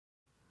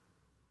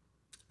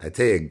I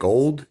tell you,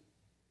 gold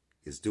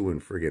is doing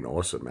friggin'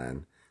 awesome,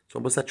 man. It's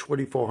almost at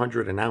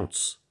 2,400 an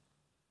ounce.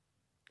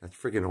 That's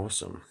friggin'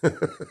 awesome.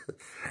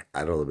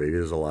 I don't know, maybe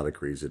there's a lot of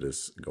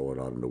craziness going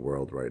on in the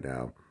world right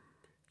now.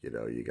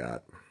 You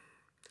got,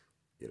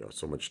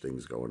 so much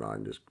things going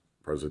on. Just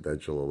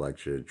presidential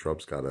election.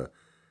 Trump's got a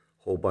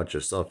whole bunch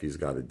of stuff he's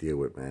got to deal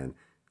with, man.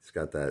 He's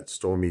got that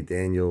Stormy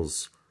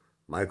Daniels,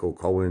 Michael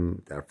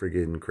Cohen, that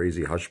friggin'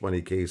 crazy hush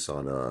money case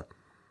on, I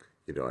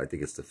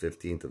think it's the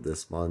 15th of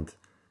this month.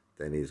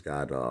 Then he's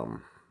got,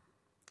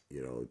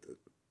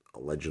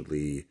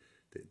 allegedly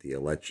the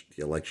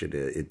election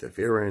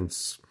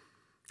interference,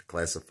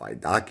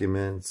 classified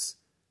documents.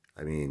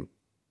 I mean,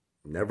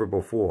 never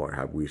before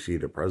have we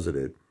seen a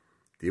president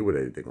deal with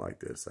anything like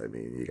this. I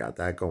mean, you got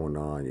that going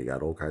on. You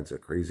got all kinds of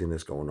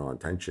craziness going on,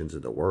 tensions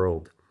in the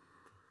world.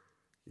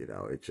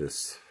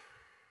 This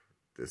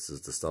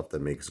is the stuff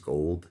that makes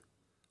gold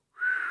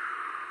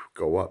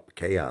go up.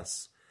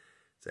 Chaos.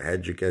 It's a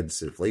hedge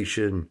against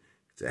inflation.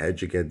 It's a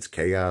hedge against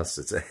chaos.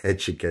 It's a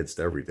hedge against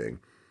everything.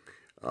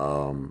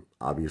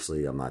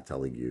 Obviously, I'm not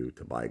telling you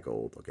to buy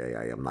gold, okay?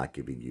 I am not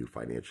giving you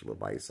financial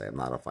advice. I am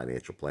not a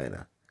financial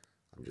planner.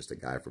 I'm just a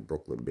guy from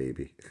Brooklyn,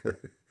 baby.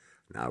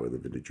 Now we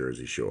live in the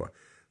Jersey Shore.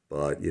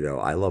 But,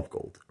 I love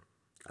gold.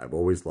 I've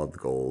always loved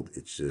gold.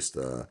 It's just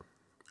a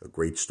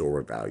great store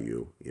of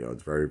value.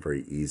 It's very,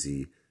 very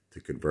easy to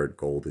convert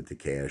gold into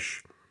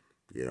cash.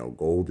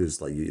 Gold is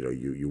like,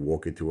 you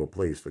walk into a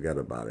place, forget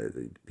about it.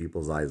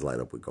 People's eyes light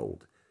up with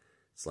gold.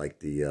 It's like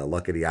the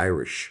luck of the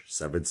Irish,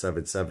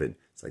 777.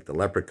 It's like the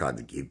leprechaun.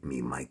 Give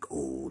me my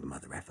gold,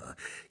 mother effer.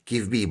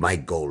 Give me my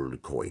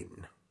gold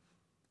coin.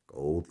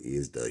 Gold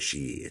is the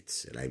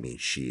shit. And I mean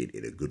shit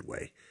in a good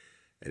way.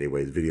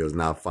 Anyways, video is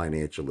not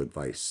financial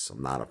advice.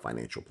 I'm not a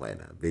financial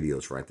planner.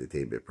 Videos for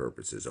entertainment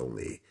purposes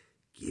only.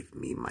 Give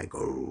me my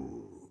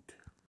gold.